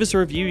like to leave us a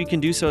review, you can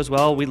do so as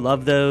well. We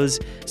love those,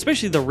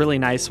 especially the really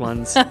nice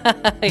ones.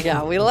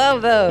 Yeah, we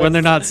love those. When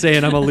they're not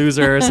saying I'm a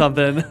loser or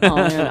something.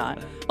 Oh, you're not.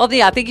 Well,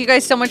 yeah, thank you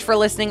guys so much for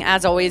listening,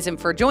 as always, and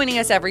for joining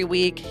us every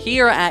week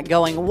here at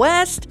Going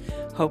West.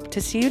 Hope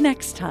to see you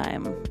next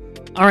time.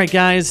 All right,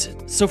 guys.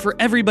 So for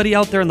everybody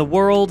out there in the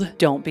world,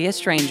 Don't be a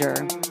stranger.